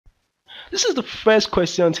This is the first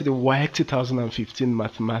question to the WASSCE 2015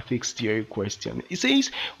 mathematics theory question. It says,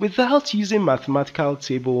 without using mathematical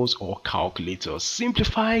tables or calculators,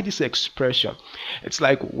 simplify this expression. It's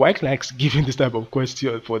like WASSCE likes giving this type of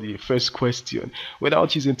question for the first question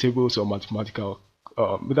without using tables or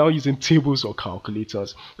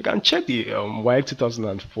calculators. You can check the WASSCE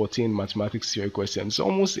 2014 mathematics theory question. It's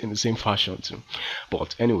almost in the same fashion too.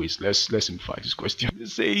 But anyways, let's simplify this question. It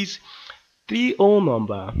says 3 whole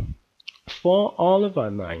number 4 all over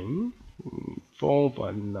 9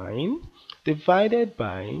 divided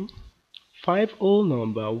by 5 whole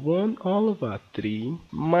number 1 all over 3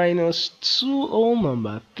 minus 2 whole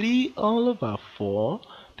number 3 all over 4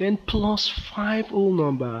 then plus 5 whole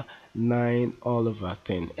number 9 all over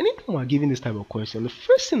 10. Anytime we're given this type of question, the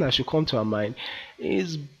first thing that should come to our mind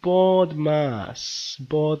is board mass.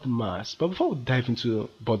 But before we dive into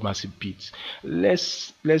board mass a bit,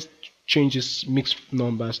 let's change this mixed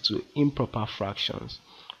numbers to improper fractions.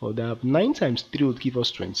 Well, that 9 times 3 would give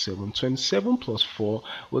us 27. 27 plus 4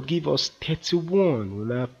 would give us 31.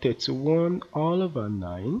 We'll have 31 all over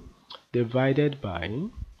 9 divided by,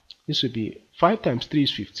 this would be 5 times 3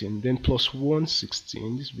 is 15, then plus 1,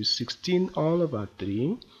 16. This will be 16 all over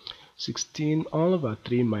 3. 16 all over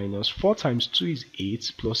 3 minus 4 times 2 is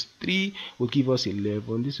 8 plus 3 will give us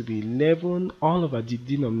 11. This will be 11 all over the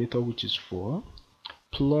denominator, which is 4.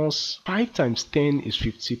 Plus 5 times 10 is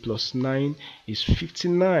 50 plus 9 is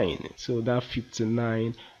 59. So that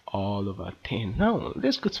 59 all over 10. Now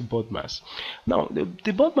let's go to board mass. Now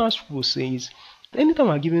the board mass rule says anytime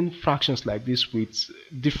we're given fractions like this with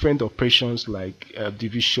different operations like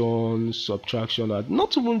division, subtraction, or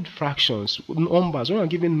not even fractions, numbers, when we're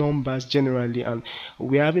given numbers generally and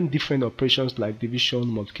we're having different operations like division,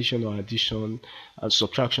 multiplication, or addition and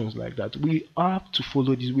subtractions like that, we have to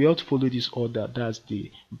follow this. We have to follow this order. That's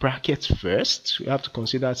the bracket first. We have to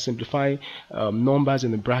consider simplify numbers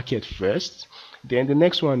in the bracket first. Then the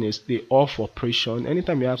next one is the off operation.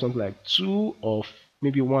 Anytime you have something like 2 of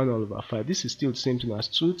maybe 1 all over 5, this is still the same thing as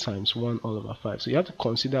 2 times 1 all over 5. So you have to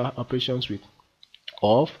consider operations with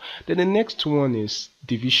off. Then the next one is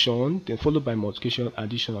division, then followed by multiplication,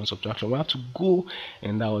 addition, and subtraction. We have to go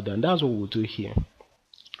in that order, and that's what we'll do here.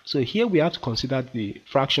 So here we have to consider the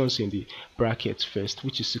fractions in the bracket first,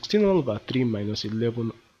 which is 16 all over 3 minus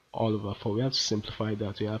 11 all over 4. We have to simplify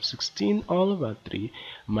that. We have 16 all over 3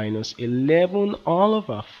 minus 11 all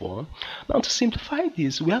over 4. Now to simplify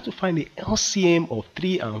this, we have to find the LCM of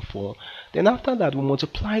 3 and 4. Then after that, we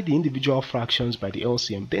multiply the individual fractions by the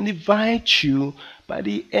LCM. Then divide through by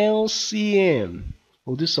the LCM.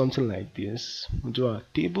 We'll do something like this. We'll draw a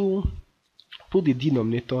table. Put the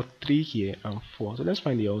denominator 3 here and 4. So let's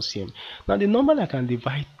find the LCM. Now the number that can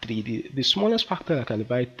divide 3, the smallest factor that can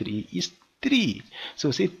divide 3 is 3. So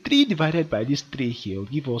say 3 divided by this 3 here will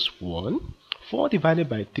give us 1. 4 divided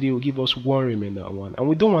by 3 will give us 1 remainder 1. And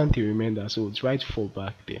we don't want a remainder, so let's write 4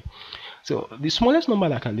 back there. So the smallest number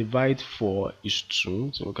that can divide 4 is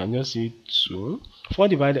 2. So we can just say 2. 4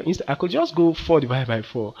 divided, I could just go 4 divided by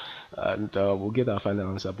 4 and we'll get our final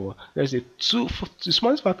answer. But let's say 2, the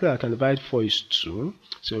smallest factor that can divide 4 is 2.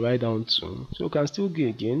 So write down 2. So we can still go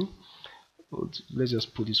again. Let's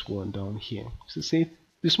just put this one down here. So say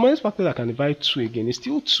the smallest factor that can divide 2 again is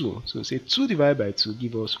still 2. So say 2 divided by 2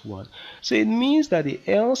 give us 1. So it means that the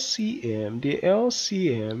LCM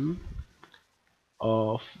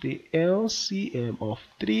of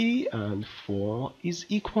 3 and 4 is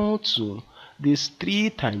equal to this 3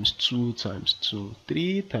 times 2 times 2.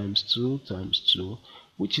 3 times 2 times 2,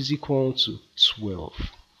 which is equal to 12.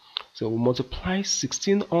 So we multiply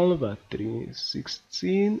 16 all over 3.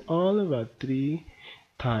 16 all over 3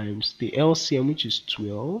 times the LCM, which is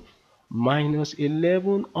 12, minus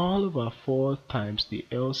 11 all over 4 times the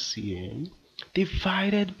LCM,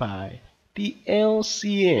 divided by the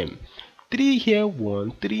LCM. 3 here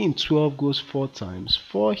 1, 3 in 12 goes 4 times,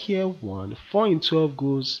 4 here 1, 4 in 12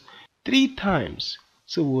 goes 3 times.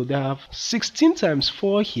 So we'll have 16 times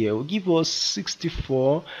 4 here will give us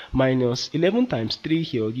 64, minus 11 times 3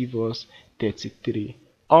 here will give us 33,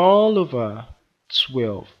 all over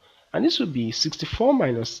 12. And this would be 64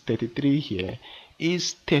 minus 33 here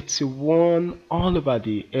is 31 all over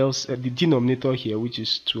the denominator here, which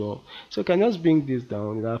is 12. So we can just bring this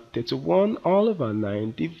down. We have 31 all over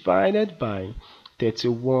 9 divided by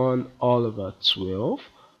 31 all over 12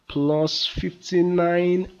 plus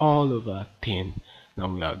 59 all over 10. Now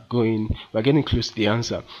we're getting close to the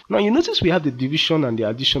answer. Now you notice we have the division and the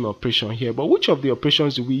addition operation here, but which of the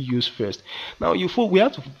operations do we use first? Now we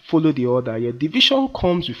have to follow the order here. Division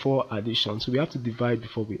comes before addition, so we have to divide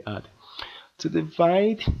before we add. To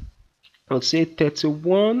divide, Let's say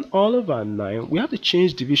 31 all over 9. We have to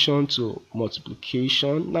change division to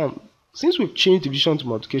multiplication. Now, since we've changed division to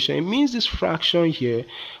multiplication, it means this fraction here,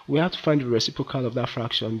 we have to find the reciprocal of that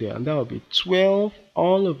fraction there, and that will be 12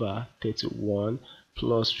 all over 31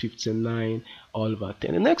 plus 59 all over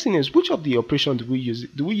 10. The next thing is, which of the operation do we use?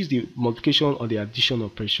 Do we use the multiplication or the addition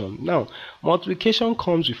operation? Now, multiplication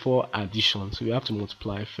comes before addition, so we have to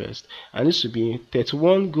multiply first. And this should be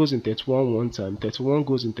 31 goes in 31 one time, 31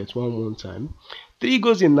 goes in 31 one time, 3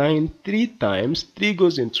 goes in 9 3 times, 3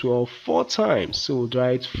 goes in 12 4 times. So we'll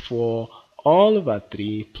write 4 all over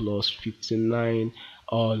 3 plus 59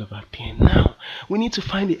 all over 10. Now, we need to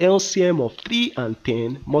find the LCM of 3 and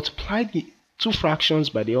 10, multiply the two fractions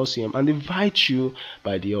by the LCM and divide you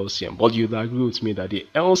by the LCM. But you'd agree with me that the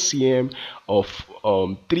LCM of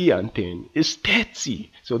 3 and 10 is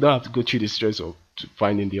 30. So don't have to go through the stress of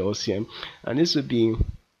finding the LCM. And this would be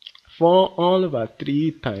 4 all over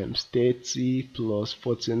 3 times 30 plus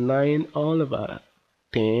 49 all over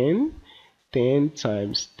 10. 10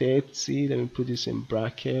 times 30. Let me put this in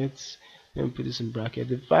brackets.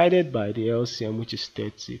 Divided by the LCM, which is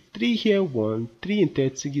 30. 3 here 1, 3 in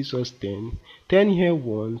 30 gives us 10. 10 here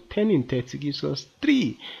 1, 10 in 30 gives us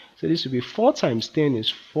 3. So this will be 4 times 10 is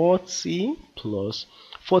 40 plus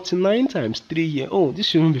 49 times 3 here. Oh, this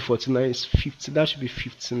shouldn't be 49, it's 50. That should be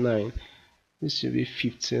 59. This should be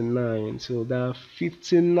 59. So that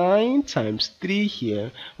 59 times 3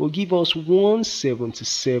 here will give us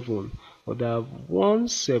 177. Or that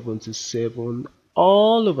 177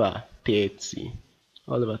 all over 30.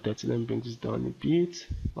 All over 30. Let me bring this down a bit.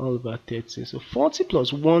 All over 30. So 40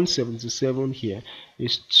 plus 177 here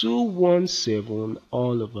is 217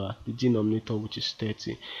 all over the denominator, which is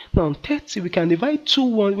 30. Now 30, we can divide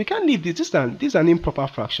 1. We can leave this. This is an improper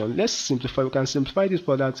fraction. Let's simplify. We can simplify this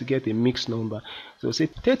further to get a mixed number. So say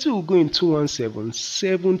 30 will go in 217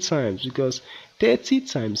 7 times, because 30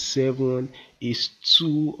 times 7 is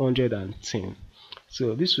 210.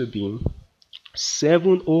 So this will be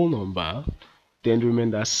 7 whole number, then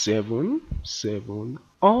remember 7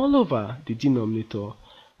 all over the denominator,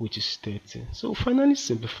 which is 30. So finally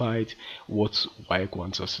simplified what Y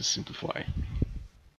wants us to simplify.